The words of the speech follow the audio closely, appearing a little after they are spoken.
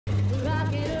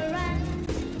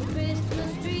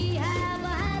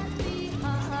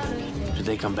Did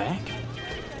they come back?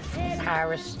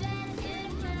 Iris.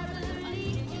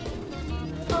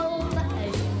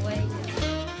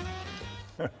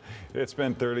 It's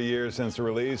been 30 years since the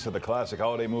release of the classic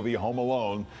holiday movie Home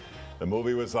Alone. The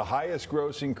movie was the highest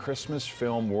grossing Christmas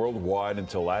film worldwide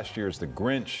until last year's The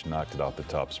Grinch knocked it off the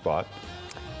top spot.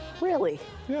 Really?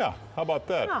 Yeah, how about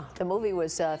that? Huh. The movie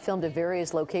was filmed at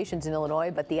various locations in Illinois,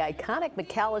 but the iconic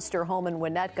McAllister home in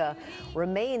Winnetka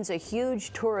remains a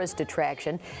huge tourist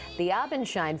attraction. The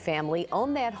Abendschein family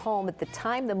owned that home at the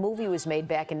time the movie was made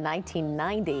back in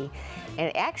 1990.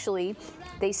 And actually,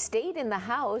 they stayed in the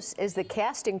house as the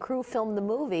cast and crew filmed the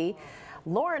movie.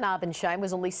 Lauren Abendschein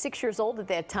was only 6 years old at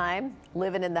that time,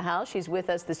 living in the house. She's with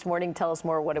us this morning. Tell us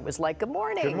more what it was like. Good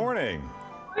morning. Good morning.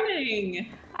 Good morning.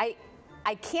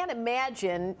 I can't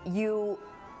imagine you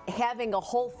having a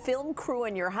whole film crew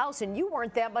in your house, and you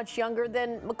weren't that much younger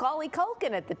than Macaulay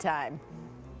Culkin at the time.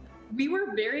 We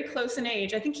were very close in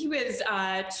age. I think he was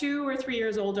 2 or 3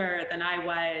 years older than I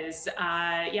was.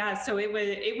 Yeah, so it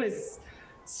was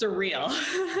surreal.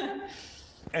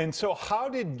 And so how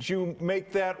did you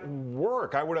make that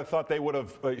work? I would have thought they would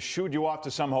have shooed you off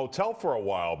to some hotel for a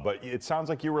while, but it sounds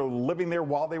like you were living there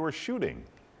while they were shooting.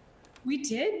 We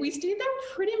did. We stayed there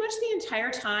pretty much the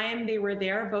entire time. They were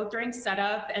there both during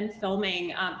setup and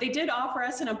filming. They did offer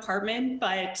us an apartment,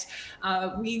 but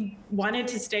we wanted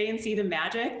to stay and see the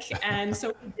magic, and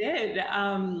so we did.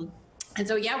 And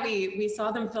so, yeah, we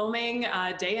saw them filming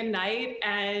day and night,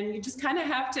 and you just kind of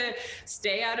have to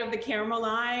stay out of the camera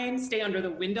line, stay under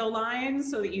the window line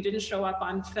so that you didn't show up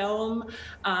on film,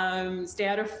 stay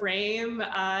out of frame.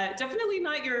 Definitely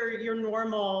not your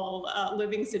normal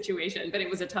living situation, but it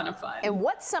was a ton of fun. And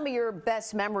what's some of your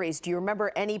best memories? Do you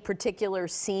remember any particular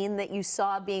scene that you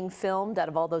saw being filmed out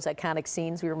of all those iconic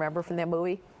scenes we remember from that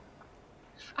movie?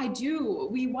 I do.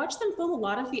 We watched them film a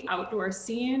lot of the outdoor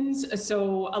scenes.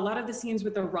 So a lot of the scenes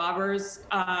with the robbers,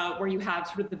 where you have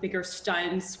sort of the bigger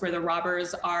stunts, where the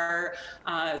robbers are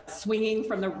swinging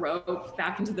from the rope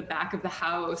back into the back of the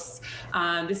house.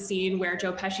 The scene where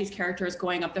Joe Pesci's character is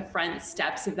going up the front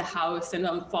steps of the house and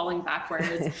falling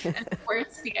backwards. And of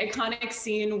course, the iconic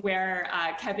scene where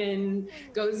Kevin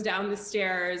goes down the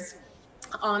stairs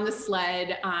on the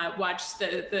sled, watch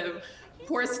the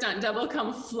poor stunt double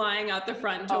come flying out the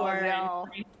front door and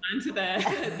onto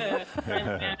the front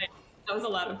landing. That was a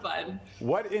lot of fun.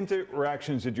 What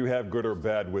interactions did you have, good or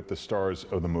bad, with the stars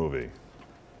of the movie?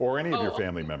 Or any of your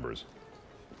family members?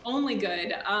 Only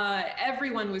good.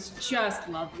 Everyone was just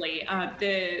lovely.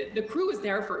 The crew was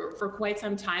there for quite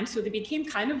some time, so they became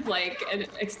kind of like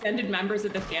extended members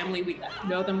of the family. We got to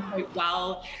know them quite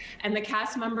well. And the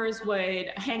cast members would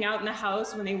hang out in the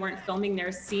house when they weren't filming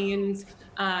their scenes.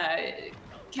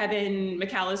 Kevin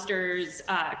McAllister's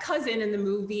cousin in the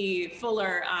movie,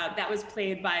 Fuller, that was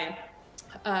played by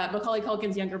Macaulay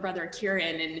Culkin's younger brother,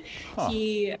 Kieran, and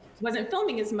he wasn't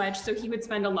filming as much, so he would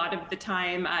spend a lot of the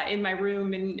time in my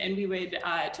room, and we would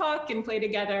talk and play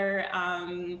together.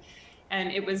 And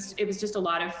it was just a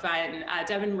lot of fun.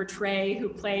 Devin Rattray, who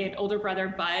played older brother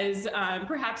Buzz,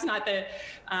 perhaps not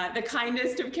the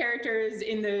kindest of characters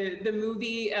in the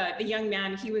movie. The young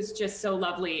man, he was just so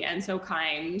lovely and so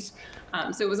kind.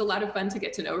 So it was a lot of fun to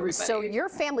get to know everybody. So your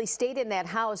family stayed in that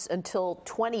house until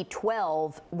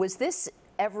 2012. Was this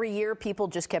every year people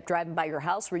just kept driving by your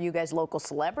house? Were you guys local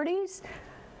celebrities?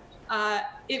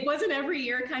 It was an every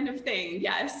year kind of thing,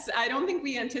 yes. I don't think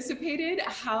we anticipated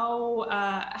how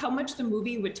much the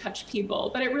movie would touch people,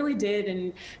 but it really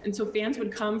did. And so fans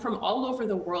would come from all over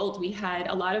the world. We had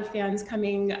a lot of fans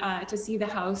coming to see the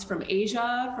house from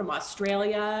Asia, from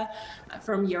Australia,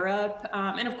 from Europe,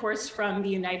 and of course from the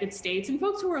United States, and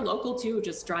folks who were local too,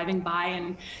 just driving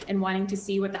by and wanting to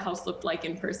see what the house looked like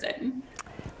in person.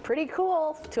 Pretty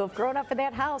cool to have grown up in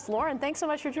that house. Lauren, thanks so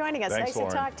much for joining us. Thanks, nice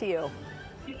Lauren. to talk to you.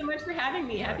 Thank you so much for having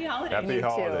me. Happy holidays. Happy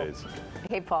holidays.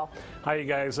 Hey, Paul. Hi, you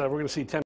guys. We're going to see 10